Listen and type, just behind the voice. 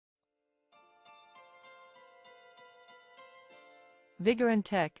Vigorun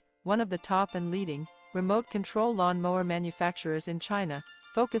Tech, one of the top and leading remote control lawn mower manufacturers in China,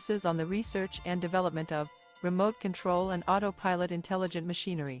 focuses on the research and development of remote control and autopilot intelligent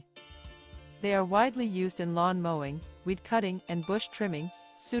machinery. They are widely used in lawn mowing, weed cutting and bush trimming,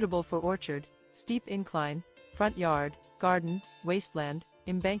 suitable for orchard, steep incline, front yard, garden, wasteland,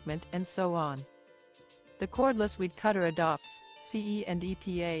 embankment and so on. The cordless weed cutter adopts CE and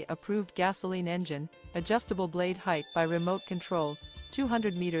EPA approved gasoline engine, adjustable blade height by remote control,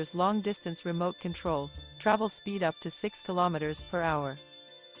 200 meters long distance remote control, travel speed up to 6 kilometers per hour.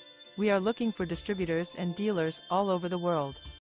 We are looking for distributors and dealers all over the world.